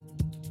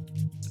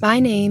My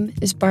name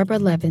is Barbara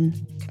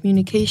Levin,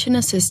 Communication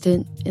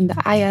Assistant in the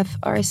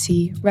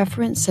IFRC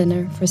Reference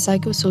Center for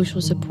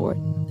Psychosocial Support,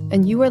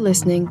 and you are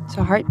listening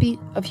to Heartbeat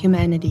of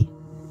Humanity,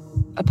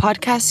 a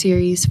podcast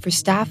series for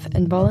staff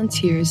and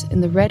volunteers in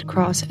the Red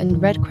Cross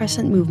and Red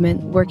Crescent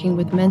movement working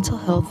with mental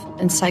health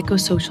and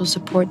psychosocial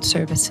support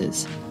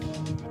services.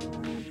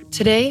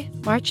 Today,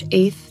 March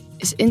 8th,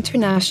 is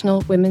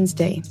International Women's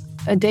Day,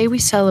 a day we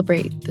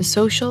celebrate the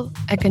social,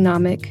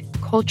 economic,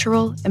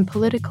 cultural, and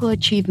political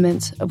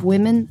achievements of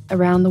women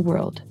around the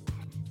world.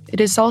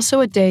 It is also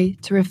a day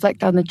to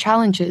reflect on the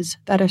challenges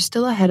that are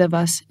still ahead of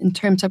us in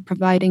terms of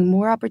providing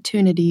more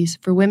opportunities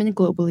for women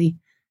globally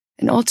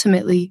and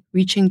ultimately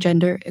reaching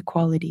gender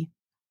equality.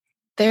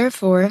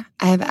 Therefore,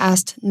 I have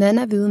asked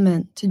Nanna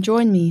Wilman to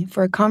join me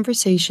for a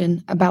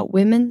conversation about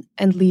women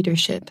and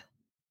leadership.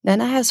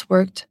 Nanna has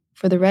worked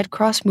for the Red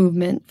Cross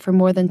movement for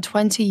more than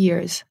 20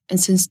 years,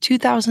 and since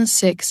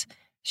 2006,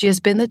 she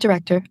has been the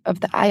director of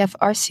the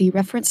IFRC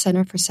Reference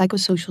Center for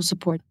Psychosocial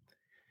Support.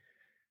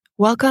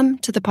 Welcome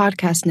to the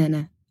podcast,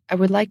 Nanna. I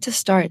would like to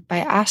start by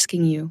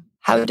asking you,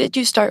 how did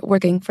you start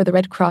working for the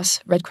Red Cross,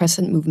 Red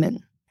Crescent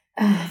movement?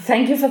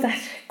 Thank you for that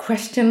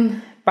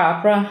question,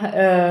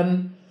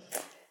 Barbara.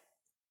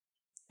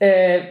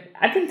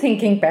 I've been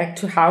thinking back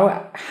to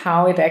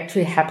how it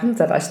actually happened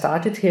that I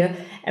started here,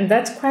 and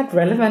that's quite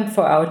relevant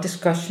for our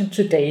discussion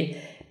today,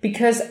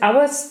 because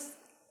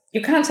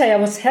you can't say I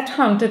was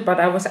headhunted, but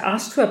I was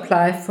asked to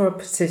apply for a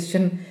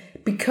position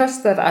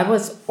because that I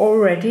was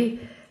already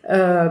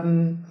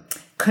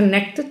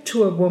connected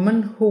to a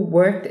woman who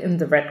worked in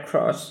the Red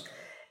Cross.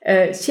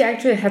 She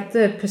actually had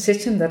the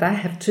position that I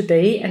have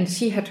today, and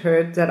she had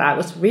heard that I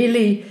was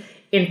really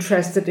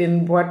interested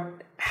in what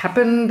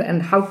happened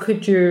and how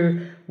could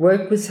you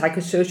work with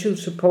psychosocial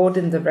support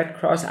in the Red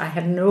Cross. I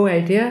had no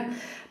idea.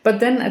 But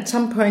then at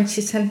some point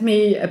she sent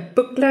me a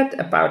booklet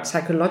about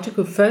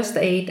psychological first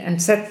aid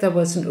and said there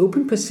was an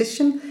open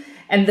position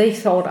and they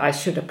thought I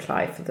should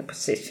apply for the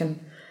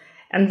position.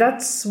 And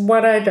that's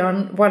what I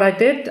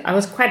did. I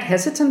was quite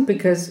hesitant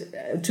because,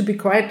 to be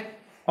quite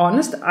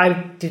honest, I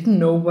didn't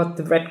know what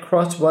the Red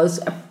Cross was,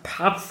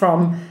 apart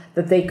from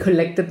that they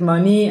collected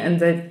money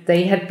and that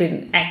they had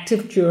been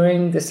active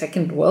during the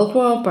Second World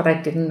War, but I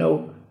didn't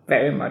know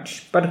very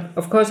much. But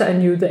of course I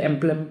knew the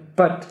emblem.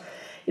 But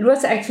it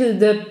was actually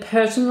the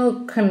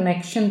personal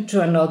connection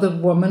to another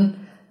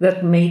woman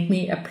that made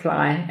me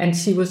apply. And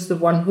she was the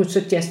one who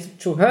suggested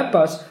to her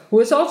boss,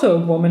 who is also a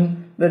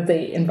woman, that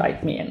they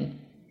invite me in.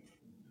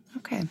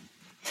 Okay.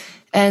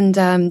 And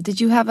did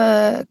you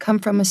come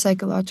from a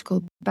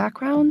psychological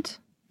background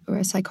or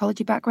a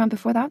psychology background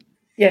before that?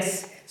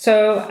 Yes.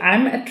 So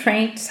I'm a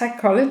trained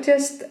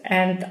psychologist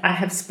and I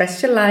have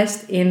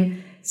specialized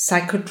in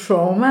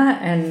psychotrauma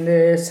and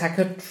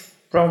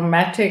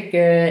psychotraumatic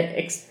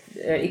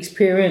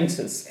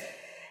experiences.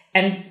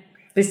 And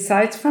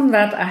besides from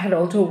that, I had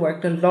also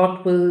worked a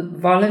lot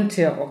with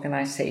volunteer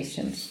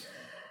organizations.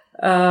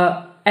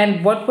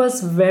 And what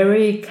was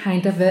very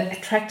kind of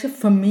attractive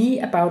for me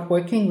about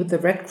working with the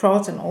Red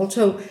Cross and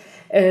also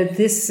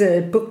this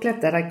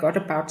booklet that I got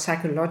about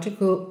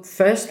psychological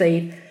first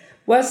aid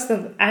was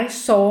that I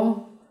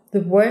saw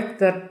the work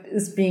that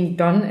is being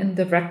done in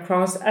the Red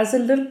Cross as a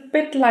little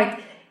bit like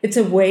it's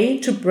a way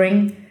to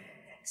bring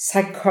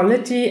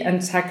psychology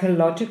and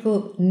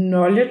psychological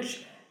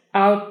knowledge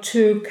out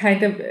to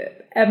kind of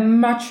a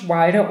much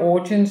wider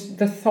audience.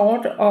 The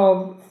thought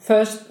of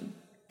first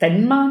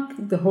Denmark,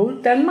 the whole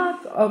of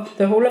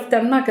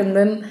Denmark, and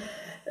then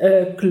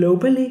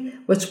globally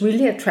was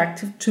really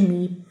attractive to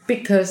me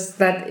because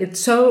that it's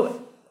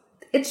so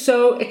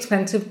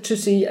expensive to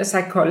see a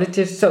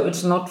psychologist, so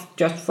it's not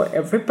just for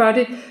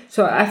everybody.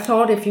 So I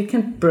thought if you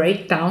can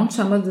break down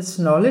some of this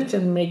knowledge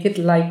and make it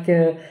like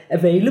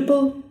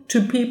available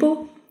to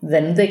people,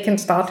 then they can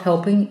start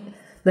helping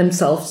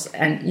themselves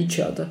and each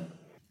other.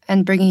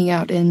 And bringing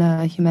out in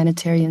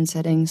humanitarian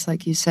settings,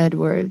 like you said,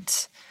 where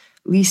it's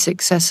least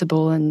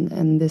accessible,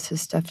 and this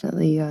is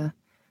definitely a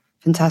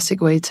fantastic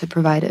way to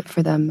provide it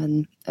for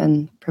them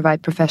and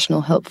provide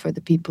professional help for the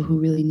people who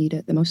really need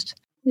it the most.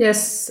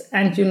 Yes,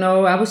 and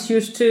I was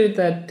used to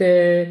that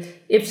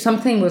if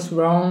something was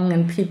wrong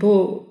and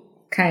people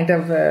kind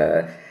of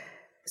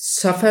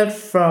suffered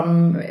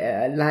from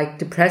like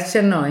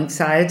depression or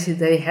anxiety,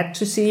 they had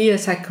to see a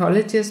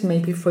psychologist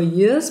maybe for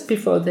years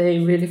before they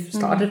really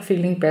started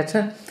feeling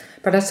better.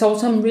 But I saw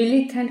some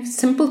really kind of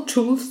simple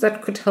tools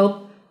that could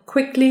help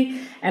quickly.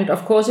 And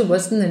of course, it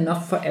wasn't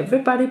enough for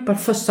everybody, but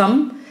for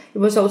some, it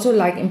was also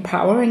like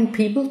empowering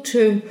people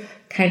to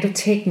kind of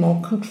take more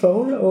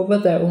control over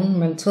their own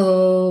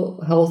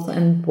mental health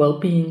and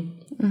well-being.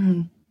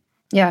 Mm-hmm.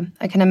 Yeah,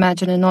 I can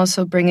imagine. And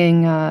also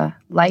bringing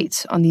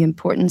light on the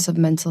importance of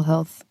mental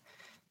health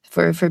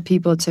for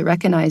people to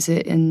recognize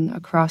it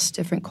across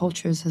different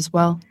cultures as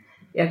well.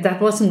 Yeah,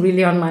 that wasn't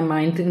really on my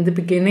mind in the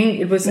beginning.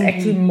 It was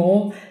actually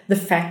more the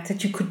fact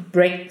that you could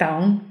break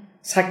down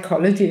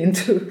psychology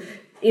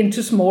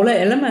into smaller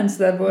elements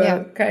that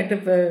were kind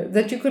of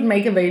that you could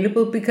make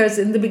available. Because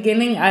in the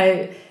beginning,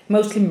 I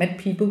mostly met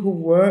people who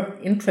were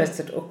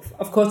interested.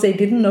 Of course, they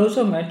didn't know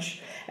so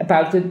much.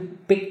 about the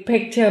big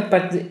picture,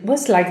 but it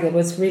was like there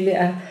was really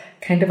a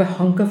kind of a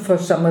hunger for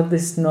some of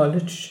this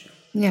knowledge.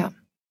 Yeah.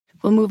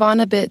 We'll move on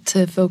a bit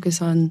to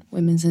focus on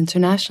Women's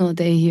International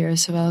Day here.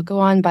 So I'll go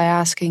on by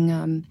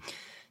asking,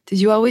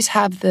 did you always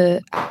have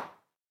the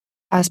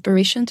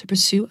aspiration to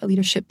pursue a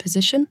leadership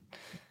position?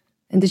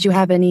 And did you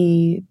have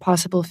any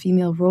possible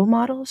female role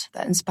models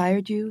that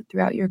inspired you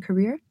throughout your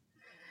career?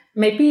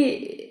 Maybe,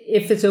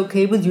 if it's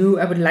okay with you,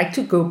 I would like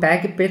to go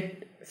back a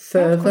bit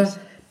further,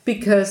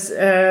 because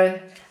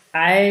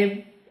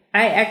I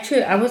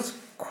was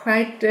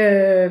quite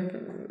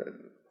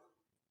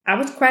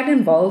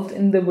involved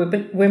in the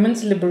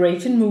women's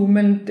liberation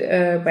movement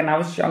when I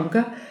was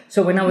younger.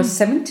 So when I was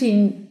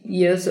 17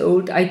 years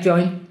old, I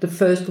joined the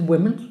first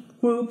women's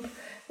group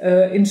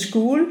in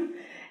school.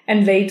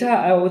 And later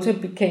I also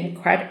became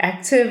quite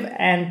active,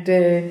 and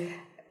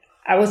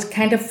I was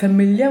kind of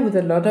familiar with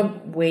a lot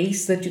of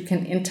ways that you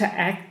can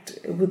interact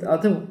with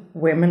other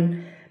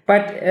women.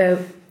 But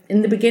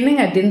in the beginning,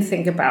 I didn't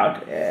think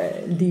about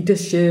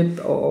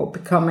leadership or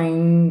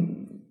becoming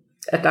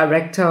a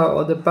director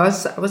or the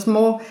boss. I was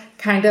more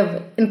kind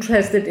of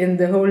interested in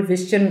the whole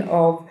vision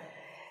of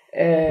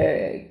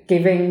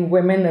giving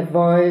women a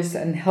voice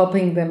and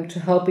helping them to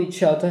help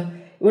each other.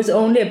 It was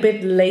only a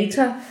bit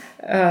later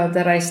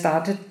that I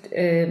started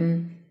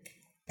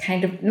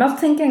kind of not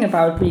thinking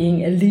about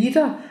being a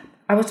leader.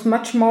 I was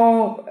much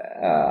more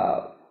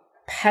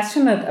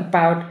passionate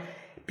about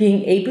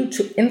being able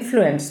to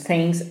influence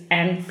things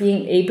and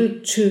being able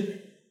to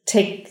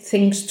take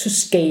things to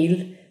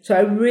scale. So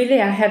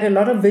I had a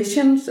lot of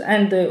visions,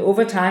 and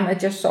over time I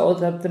just saw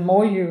that the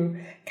more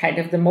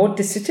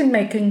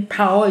decision-making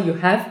power you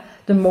have,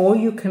 the more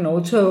you can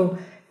also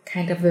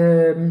kind of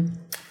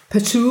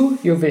pursue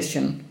your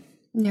vision.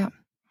 Yeah.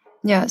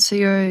 Yeah, so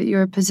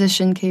your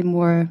position came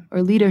more,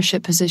 or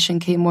leadership position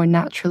came more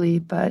naturally,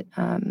 but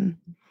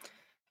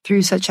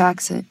through such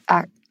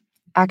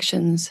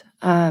actions.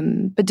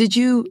 But did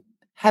you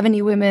have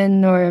any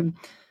women or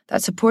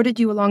that supported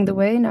you along the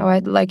way? Now,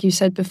 like you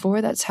said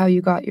before, that's how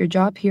you got your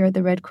job here at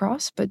the Red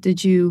Cross. But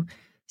did you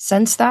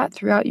sense that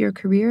throughout your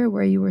career,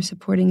 where you were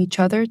supporting each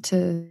other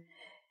to?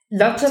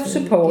 Lots of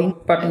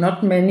support, but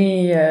not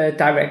many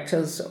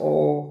directors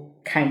or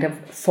kind of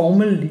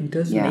formal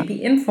leaders,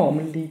 maybe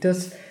informal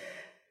leaders.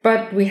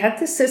 But we had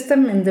this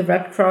system in the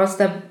Red Cross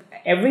that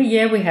every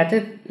year we had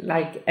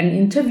an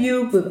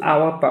interview with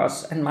our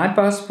boss, and my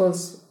boss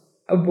was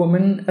a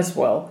woman as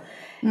well.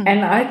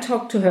 And I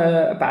talked to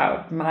her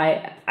about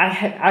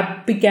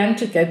I began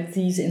to get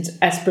these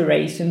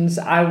aspirations.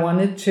 I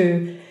wanted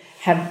to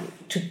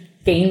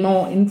gain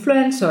more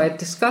influence, so I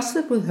discussed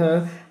it with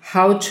her,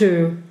 how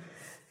to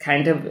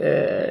kind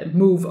of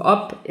move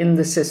up in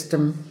the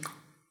system.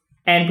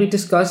 And we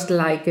discussed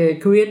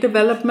career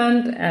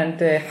development and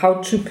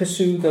how to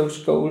pursue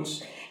those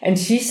goals. And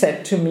she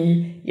said to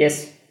me,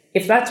 yes,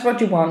 if that's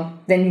what you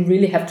want, then you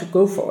really have to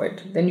go for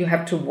it. Then you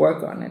have to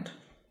work on it.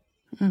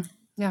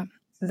 Yeah.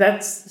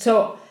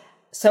 So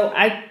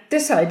I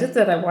decided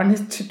that I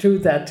wanted to do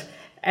that.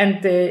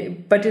 And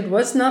but it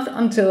was not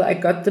until I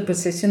got the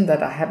position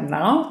that I have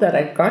now that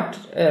I got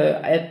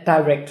a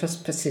director's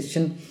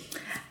position.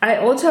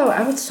 I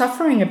was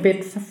suffering a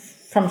bit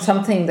from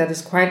something that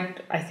is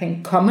quite, I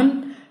think,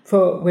 common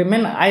for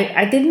women.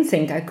 I didn't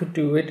think I could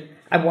do it.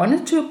 I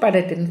wanted to, but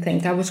I didn't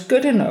think I was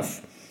good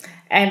enough.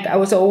 And I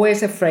was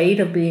always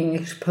afraid of being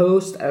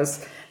exposed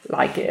as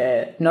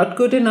not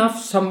good enough,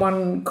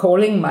 someone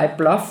calling my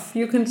bluff,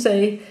 you can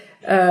say,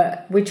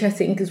 which I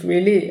think is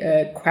really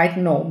quite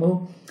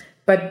normal.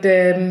 But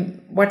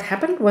what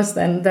happened was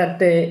then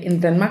that in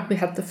Denmark we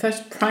had the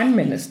first prime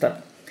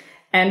minister.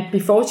 And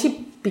before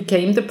she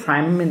became the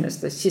prime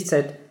minister, she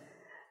said,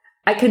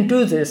 I can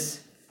do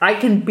this. I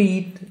can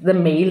beat the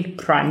male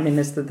prime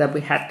minister that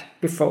we had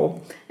before.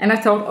 And I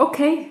thought,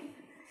 okay,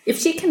 if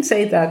she can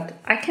say that,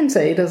 I can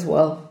say it as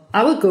well.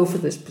 I will go for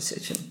this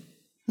position.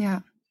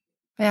 Yeah.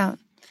 Yeah.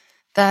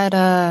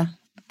 That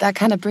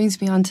kind of brings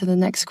me on to the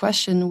next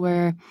question,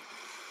 where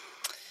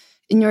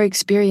in your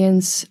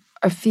experience,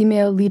 are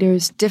female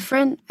leaders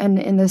different, and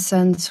in the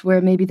sense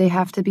where maybe they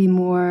have to be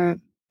more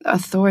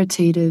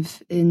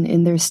authoritative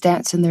in their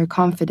stance and their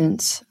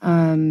confidence?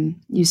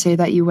 You say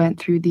that you went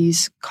through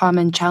these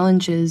common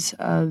challenges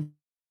of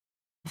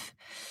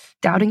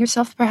doubting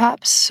yourself,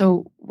 perhaps.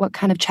 So what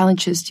kind of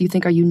challenges do you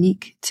think are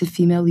unique to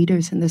female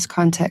leaders in this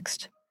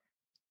context?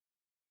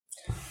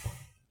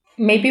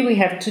 Maybe we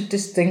have to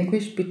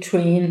distinguish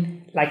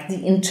between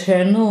the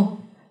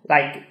internal,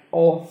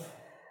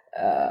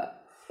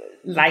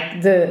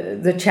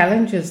 the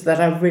challenges that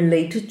are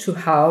related to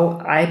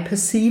how I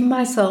perceive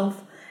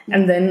myself,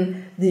 and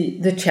then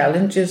the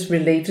challenges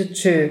related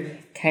to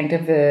kind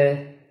of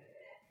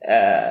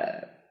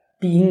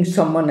being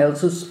someone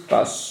else's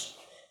boss.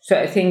 So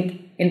I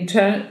think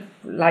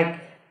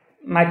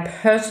my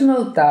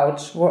personal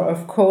doubts were,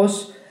 of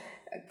course,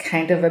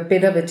 kind of a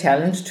bit of a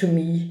challenge to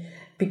me,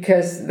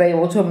 because they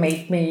also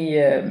made me,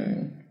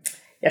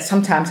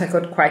 sometimes I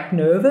got quite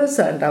nervous,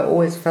 and I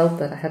always felt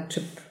that I had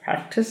to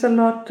practice a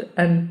lot.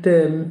 And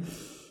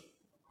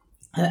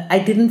I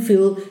didn't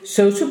feel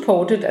so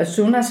supported. As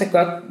soon as I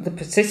got the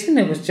position,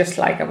 it was just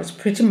like I was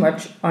pretty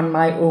much on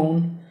my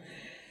own.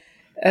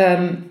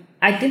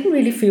 I didn't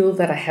really feel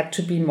that I had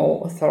to be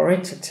more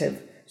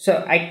authoritative.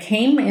 So I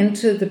came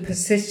into the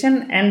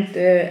position, and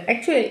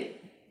actually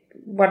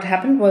what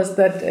happened was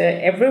that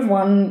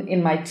everyone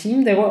in my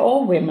team, they were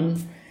all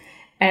women.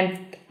 And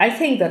I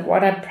think that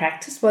what I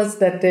practiced was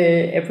that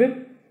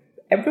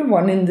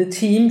everyone in the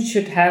team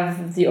should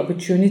have the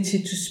opportunity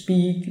to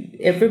speak.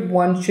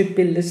 Everyone should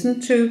be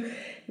listened to.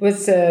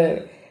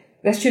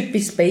 There should be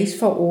space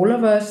for all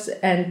of us.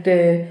 And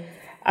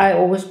I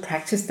always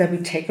practice that we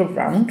take a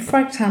round, for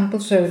example,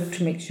 so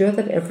to make sure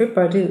that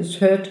everybody is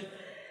heard.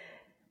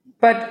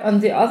 But on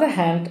the other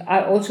hand,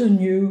 I also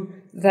knew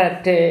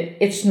that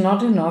it's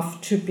not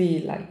enough to be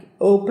like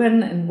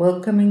open and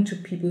welcoming to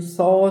people's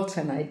thoughts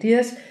and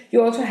ideas.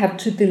 You also have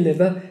to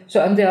deliver.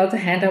 So on the other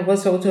hand, I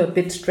was also a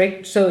bit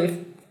strict. So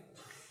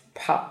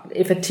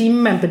if a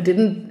team member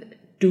didn't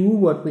do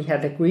what we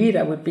had agreed,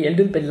 I would be a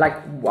little bit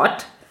like,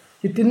 what?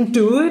 You didn't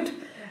do it?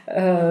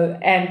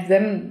 And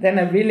then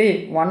I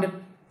really wanted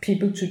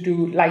people to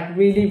do, like,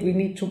 really, we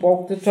need to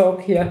walk the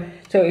talk here.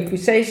 So if we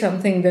say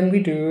something, then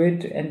we do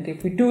it. And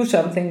if we do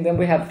something, then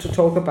we have to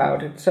talk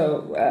about it.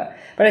 So,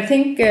 but I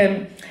think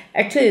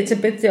actually it's a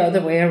bit the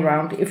other way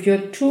around. If you're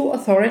too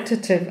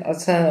authoritative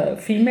as a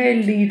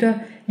female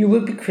leader, you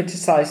will be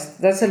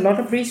criticized. There's a lot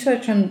of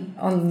research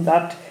on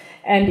that.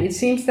 And it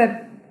seems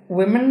that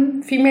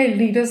female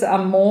leaders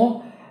are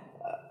more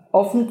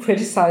often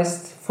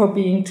criticized for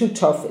being too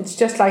tough. It's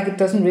just like it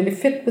doesn't really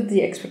fit with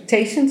the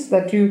expectations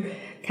that you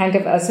kind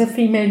of, as a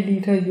female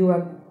leader, you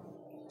are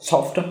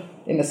softer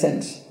in a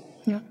sense.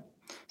 Yeah.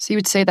 So you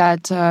would say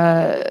that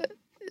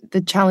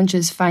the challenge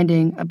is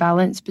finding a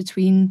balance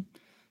between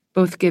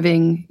both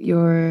giving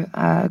your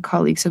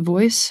colleagues a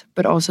voice,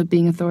 but also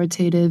being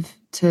authoritative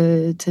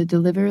to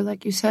deliver,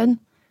 like you said?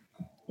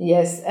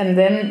 Yes, and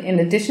then in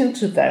addition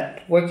to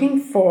that,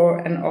 working for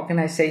an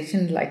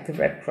organization like the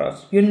Red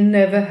Cross, you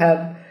never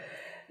have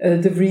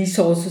the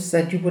resources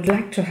that you would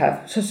like to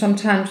have. So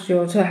sometimes you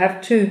also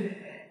have to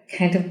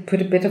kind of put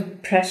a bit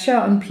of pressure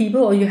on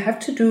people, or you have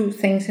to do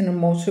things in a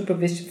more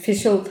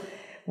superficial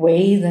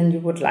way than you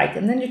would like.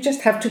 And then you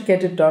just have to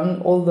get it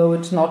done, although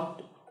it's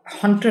not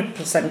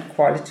 100%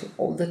 quality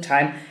all the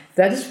time.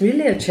 That is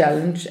really a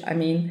challenge. I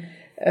mean,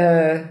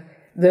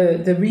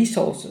 the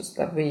resources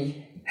that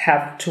we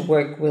have to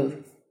work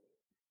with.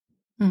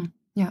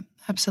 Yeah,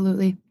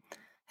 absolutely.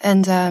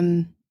 And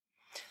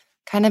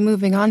kind of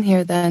moving on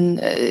here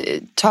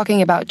then,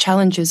 talking about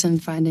challenges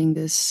and finding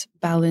this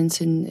balance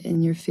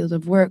in your field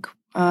of work,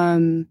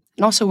 and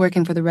also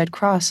working for the Red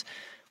Cross,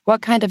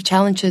 what kind of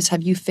challenges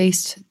have you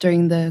faced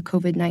during the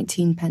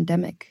COVID-19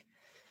 pandemic,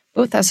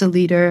 both as a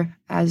leader,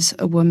 as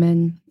a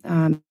woman,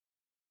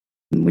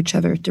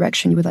 whichever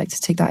direction you would like to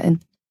take that in?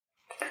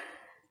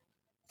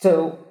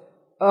 So,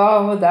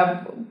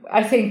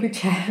 I think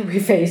we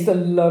faced a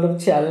lot of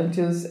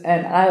challenges,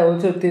 and I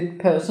also did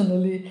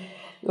personally.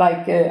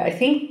 Like, I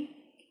think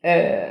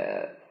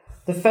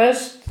the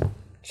first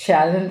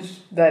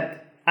challenge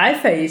that I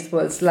faced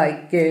was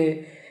like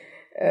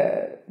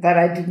that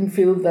I didn't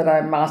feel that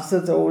I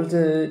mastered all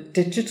the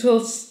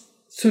digital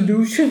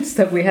solutions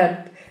that we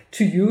had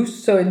to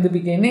use. So in the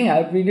beginning,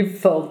 I really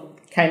felt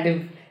kind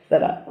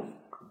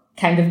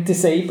of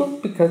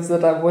disabled because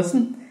that I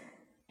wasn't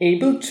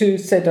able to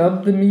set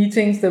up the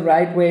meetings the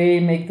right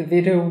way, make the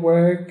video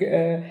work.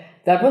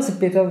 That was a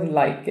bit of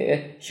like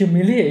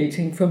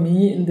humiliating for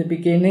me in the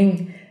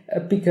beginning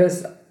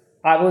because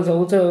I was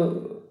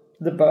also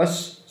the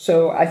boss.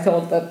 So I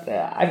thought that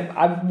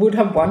I would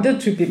have wanted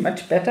to be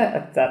much better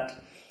at that.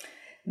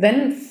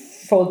 Then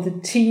for the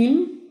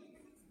team,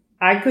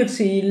 I could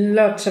see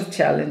lots of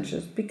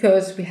challenges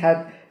because we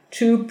had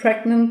 2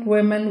 pregnant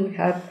women, we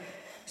had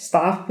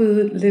staff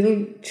with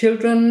little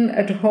children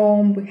at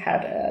home, we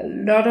had a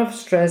lot of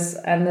stress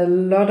and a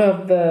lot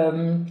of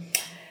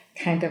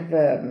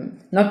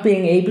not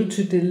being able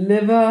to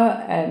deliver,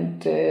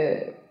 and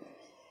it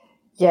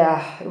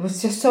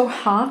was just so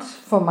hard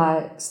for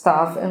my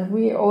staff. And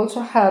we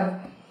also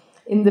have,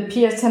 in the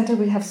PS Center,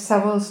 we have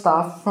several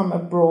staff from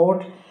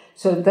abroad.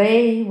 So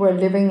they were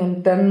living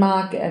in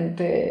Denmark, and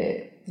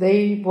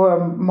they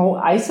were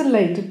more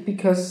isolated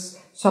because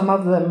some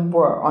of them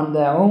were on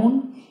their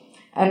own.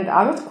 And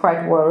I was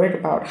quite worried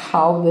about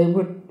how they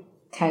would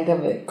kind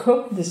of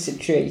cope the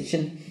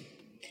situation.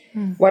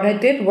 What I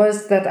did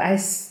was that I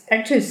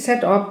actually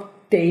set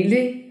up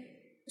daily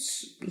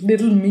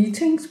little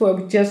meetings where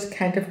we just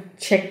kind of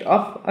checked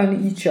up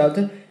on each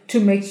other to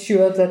make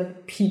sure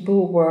that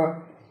people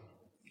were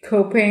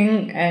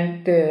coping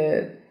and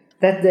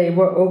that they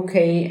were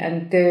okay.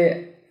 And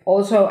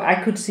also I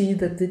could see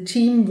that the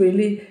team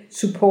really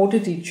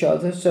supported each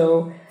other.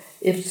 So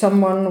if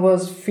someone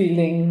was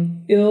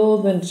feeling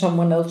ill, then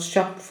someone else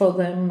shopped for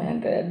them,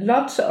 and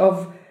lots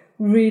of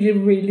really,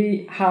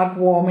 really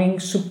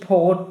heartwarming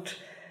support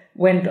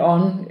went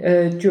on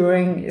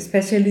during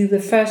especially the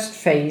first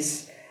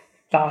phase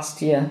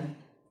last year.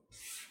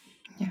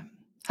 Yeah.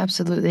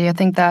 Absolutely. I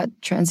think that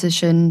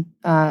transition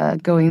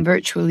going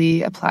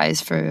virtually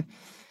applies for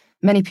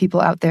many people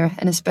out there,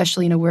 and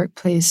especially in a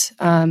workplace.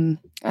 I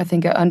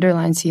think it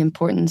underlines the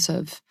importance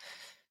of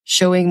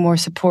showing more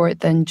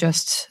support than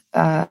just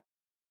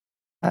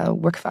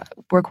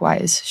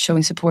work-wise.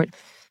 Showing support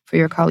for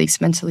your colleagues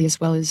mentally as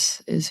well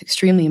is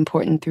extremely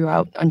important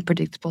throughout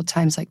unpredictable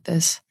times like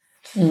this.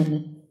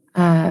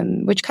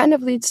 Mm-hmm. Which kind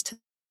of leads to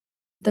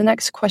the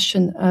next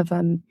question of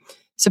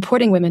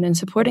supporting women and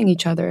supporting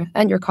each other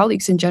and your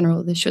colleagues in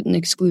general. This shouldn't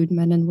exclude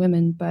men and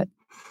women, but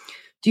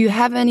do you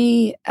have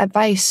any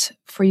advice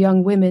for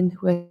young women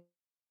who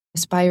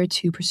aspire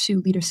to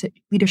pursue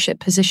leadership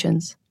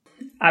positions?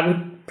 I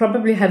would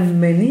probably have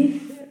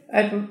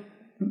a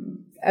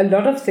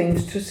lot of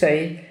things to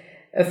say.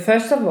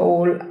 First of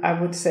all, I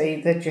would say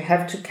that you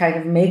have to kind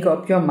of make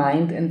up your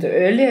mind, and the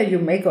earlier you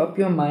make up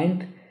your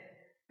mind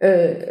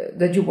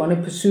that you want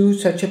to pursue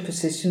such a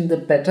position, the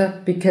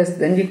better, because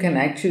then you can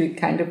actually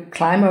kind of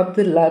climb up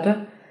the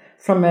ladder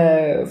from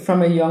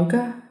a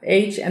younger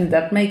age, and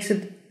that makes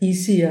it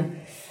easier.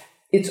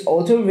 It's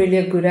also really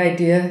a good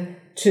idea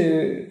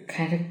to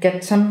kind of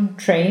get some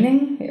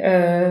training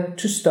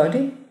to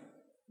study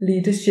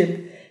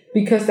leadership,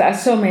 because there are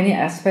so many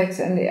aspects,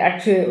 and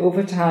actually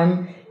over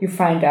time you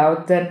find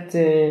out that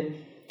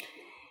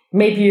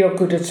maybe you're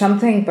good at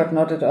something but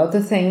not at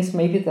other things.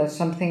 Maybe there's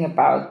something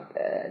about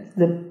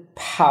the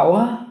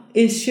power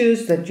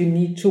issues that you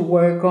need to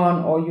work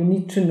on, or you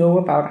need to know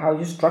about how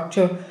you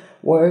structure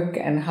work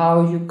and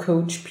how you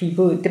coach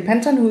people. It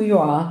depends on who you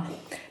are,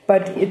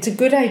 but it's a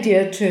good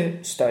idea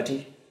to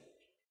study.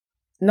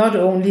 Not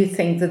only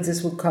think that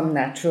this will come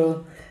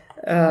natural.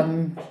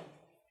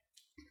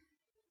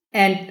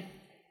 And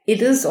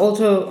it is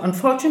also,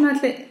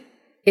 unfortunately,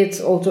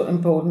 it's also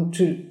important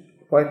to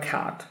work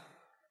hard.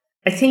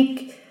 I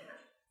think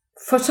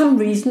for some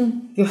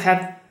reason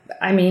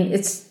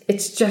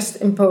it's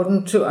just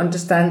important to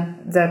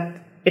understand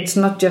that it's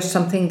not just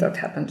something that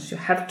happens. You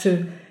have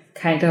to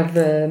kind of,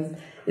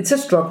 it's a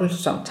struggle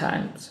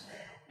sometimes.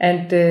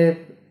 And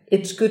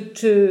it's good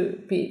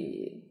to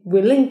be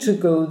willing to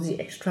go the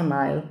extra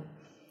mile.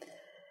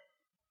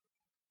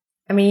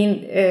 I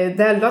mean,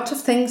 there are lots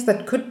of things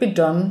that could be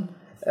done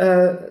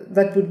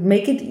that would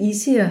make it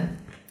easier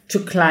to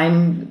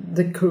climb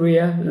the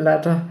career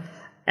ladder.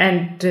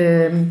 And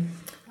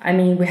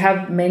we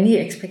have many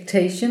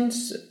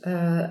expectations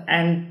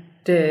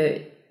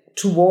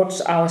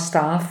towards our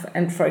staff.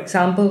 And for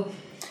example,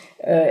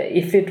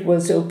 if it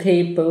was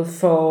okay both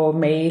for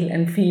male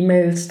and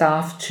female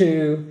staff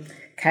to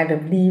kind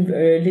of leave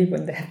early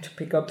when they have to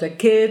pick up their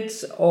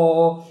kids,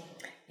 or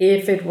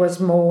if it was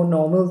more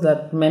normal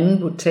that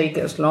men would take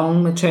as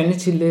long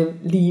maternity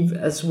leave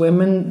as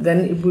women,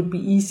 then it would be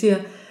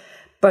easier.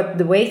 But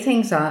the way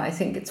things are, I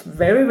think it's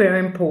very, very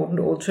important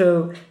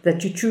also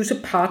that you choose a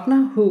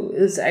partner who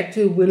is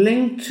actually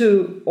willing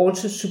to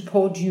also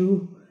support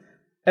you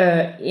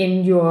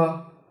in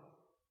your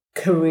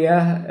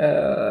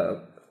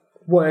career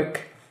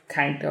work,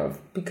 kind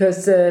of.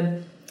 Because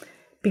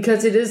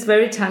it is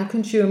very time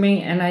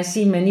consuming, and I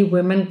see many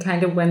women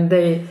kind of when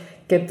they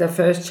get their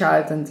first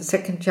child and the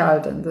second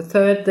child and the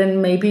third,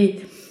 then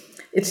maybe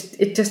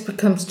it just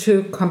becomes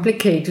too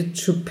complicated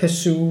to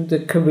pursue the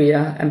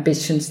career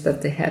ambitions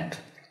that they had.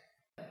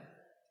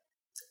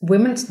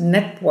 Women's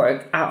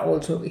network are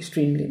also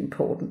extremely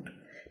important,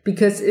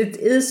 because it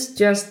is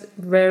just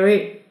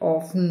very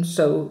often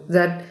so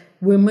that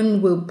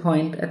women will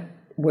point at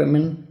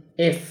women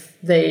if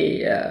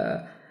they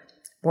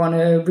want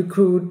to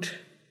recruit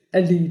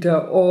a leader,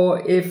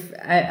 or if,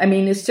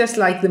 it's just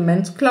like the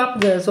men's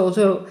club. There's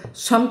also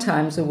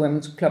sometimes a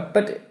women's club,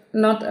 but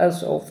not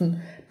as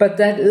often. But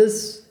that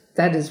is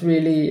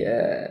really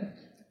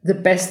the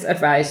best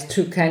advice,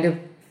 to kind of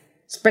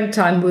spend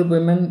time with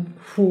women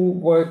who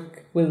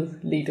work with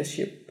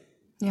leadership.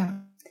 Yeah.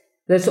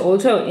 There's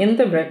also in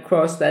the Red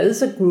Cross, there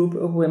is a group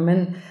of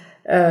women.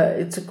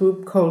 It's a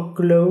group called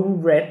Glow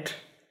Red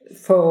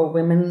for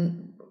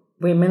women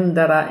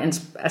that are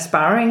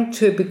aspiring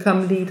to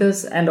become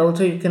leaders, and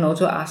also you can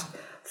also ask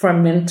for a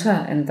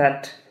mentor in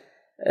that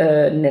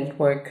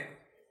network.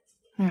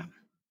 Yeah.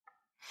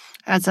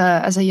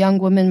 As a young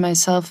woman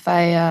myself,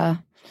 I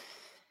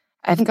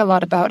think a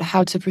lot about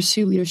how to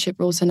pursue leadership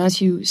roles. And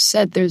as you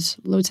said, there's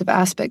loads of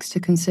aspects to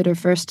consider.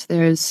 First,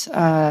 there's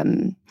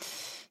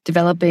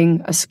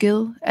developing a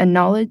skill and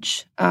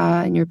knowledge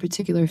in your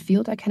particular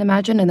field, I can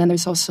imagine. And then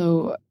there's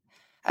also,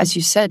 as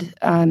you said,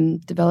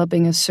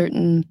 developing a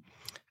certain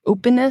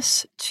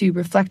openness to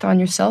reflect on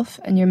yourself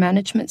and your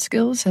management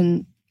skills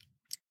and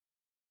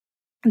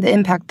the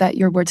impact that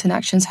your words and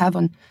actions have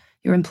on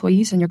your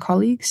employees and your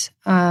colleagues.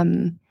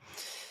 And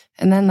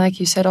then, like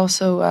you said,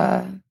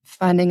 also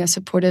finding a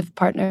supportive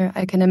partner.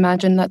 I can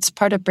imagine that's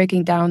part of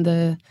breaking down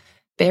the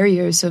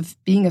barriers of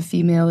being a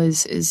female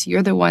is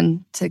you're the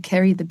one to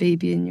carry the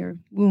baby in your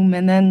womb.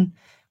 And then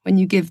when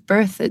you give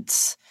birth,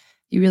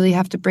 you really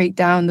have to break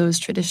down those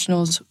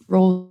traditional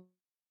roles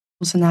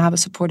and have a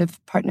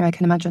supportive partner, I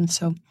can imagine.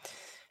 So,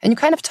 and you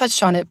kind of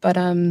touched on it, but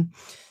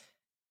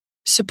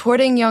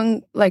supporting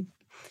young,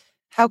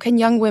 How can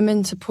young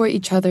women support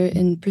each other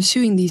in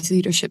pursuing these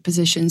leadership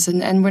positions?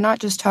 And we're not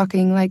just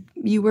talking like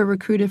you were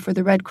recruited for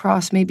the Red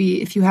Cross.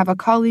 Maybe if you have a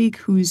colleague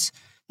who's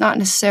not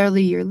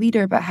necessarily your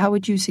leader, but how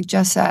would you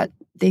suggest that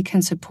they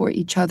can support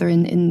each other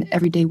in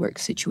everyday work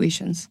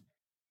situations?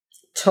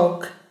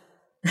 Talk.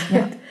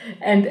 Yeah.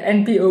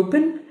 and be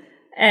open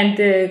and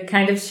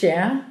kind of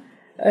share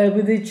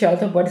with each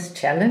other what is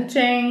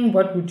challenging,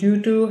 what would you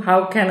do,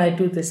 how can I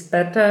do this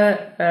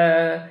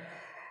better,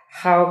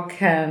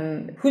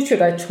 who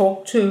should I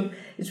talk to?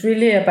 It's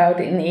really about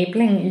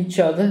enabling each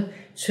other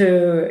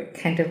to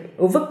kind of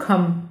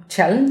overcome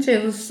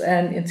challenges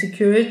and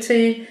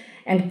insecurity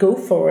and go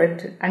for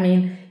it. I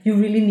mean, you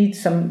really need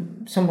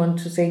someone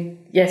to say,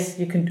 yes,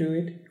 you can do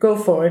it, go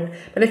for it.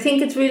 But I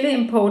think it's really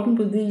important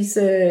with these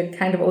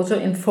kind of also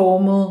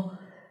informal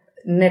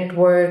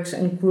networks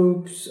and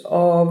groups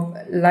of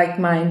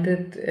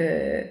like-minded,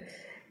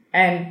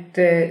 and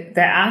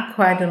there are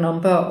quite a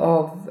number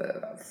of,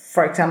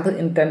 for example,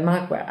 in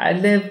Denmark where I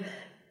live,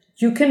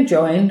 you can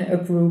join a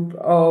group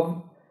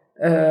of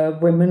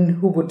women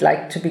who would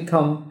like to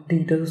become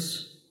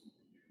leaders.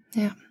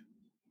 Yeah,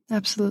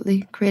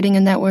 absolutely. Creating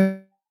a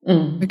network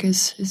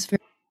is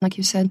very, like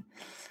you said.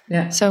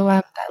 Yeah. So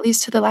that leads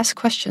to the last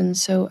question.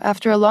 So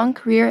after a long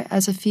career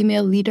as a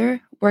female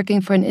leader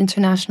working for an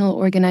international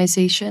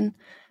organization,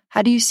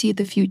 how do you see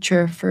the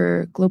future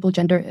for global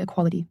gender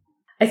equality?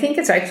 I think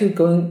it's actually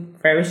going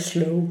very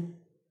slow.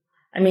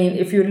 I mean,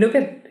 if you look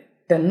at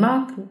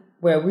Denmark,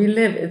 where we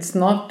live, it's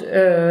not,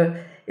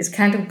 it's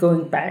kind of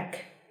going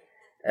back.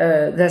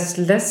 There's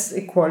less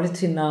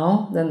equality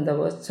now than there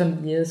was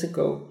some years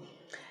ago.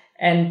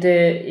 And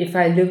if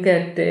I look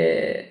at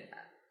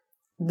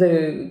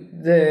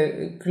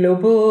the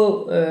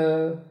global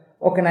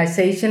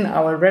organization,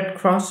 our Red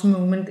Cross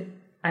movement,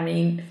 I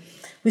mean,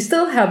 we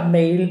still have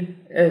male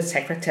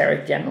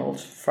secretary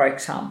generals, for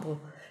example.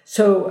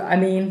 So, I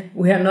mean,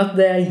 we are not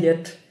there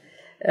yet.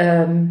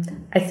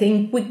 I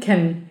think we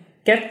can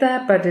get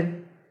there, but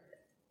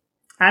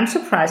I'm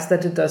surprised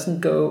that it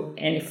doesn't go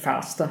any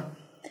faster.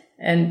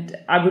 And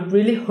I would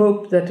really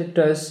hope that it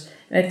does.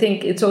 And I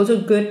think it's also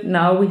good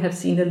now we have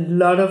seen a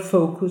lot of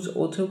focus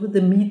also with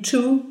the Me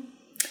Too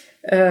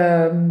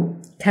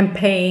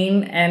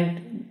campaign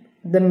and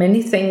the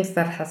many things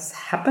that has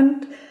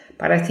happened.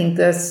 But I think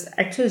there's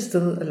actually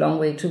still a long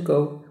way to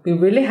go. We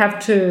really have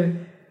to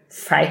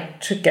fight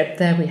to get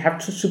there. We have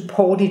to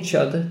support each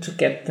other to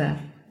get there.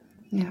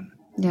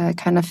 Yeah, it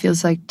kind of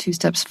feels like 2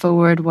 steps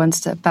forward, 1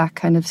 step back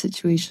kind of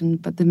situation,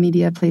 but the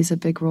media plays a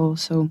big role.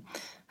 So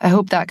I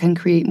hope that can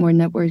create more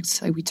networks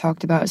like we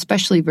talked about,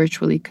 especially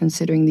virtually,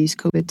 considering these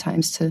COVID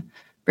times, to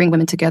bring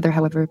women together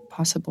however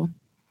possible.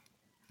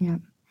 Yeah.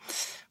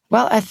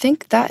 Well, I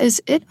think that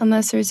is it,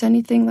 unless there's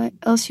anything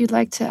else you'd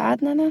like to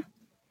add, Nanna?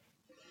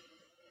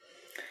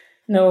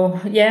 No,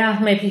 yeah,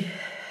 maybe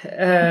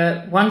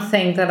one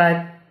thing that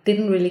I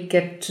didn't really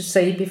get to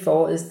say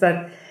before is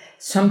that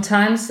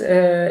sometimes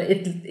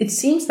it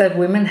seems that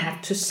women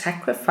have to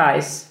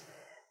sacrifice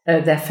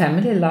their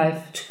family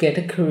life to get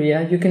a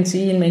career. You can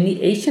see in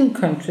many Asian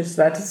countries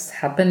that is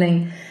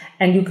happening,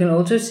 and you can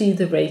also see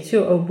the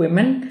ratio of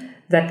women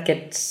that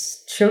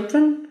gets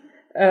children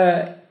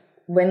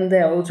when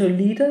they're also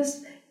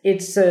leaders.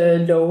 It's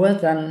lower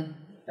than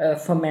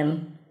for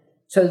men.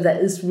 So there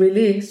is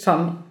really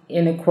some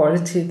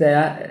inequality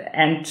there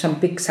and some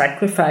big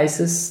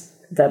sacrifices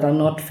that are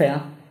not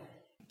fair.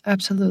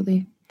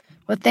 Absolutely.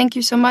 Well, thank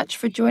you so much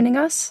for joining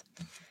us.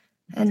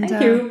 And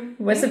thank you.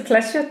 It was a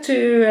pleasure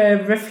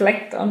to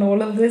reflect on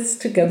all of this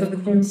together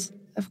with you.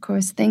 Of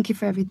course. Thank you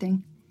for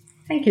everything.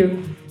 Thank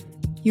you.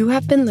 You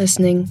have been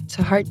listening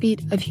to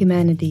Heartbeat of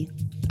Humanity,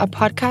 a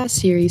podcast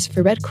series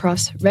for Red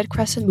Cross, Red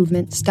Crescent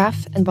Movement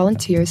staff and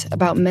volunteers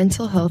about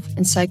mental health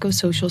and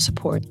psychosocial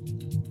support.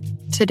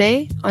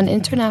 Today, on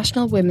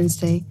International Women's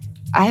Day,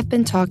 I have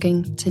been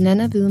talking to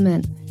Nanna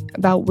Hvidemann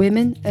about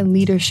women and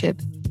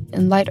leadership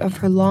in light of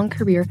her long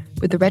career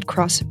with the Red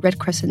Cross, Red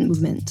Crescent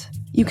Movement.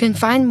 You can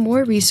find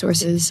more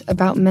resources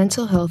about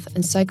mental health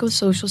and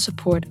psychosocial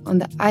support on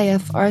the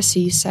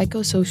IFRC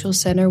Psychosocial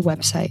Center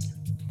website.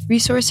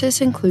 Resources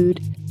include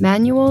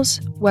manuals,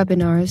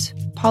 webinars,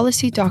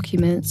 policy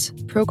documents,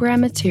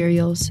 program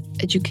materials,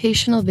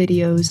 educational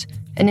videos,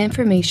 and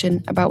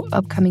information about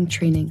upcoming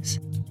trainings.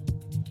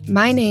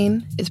 My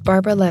name is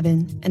Barbara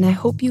Levin, and I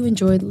hope you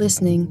enjoyed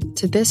listening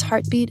to this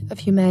Heartbeat of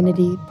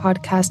Humanity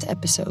podcast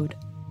episode.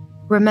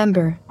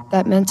 Remember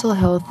that mental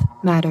health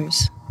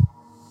matters.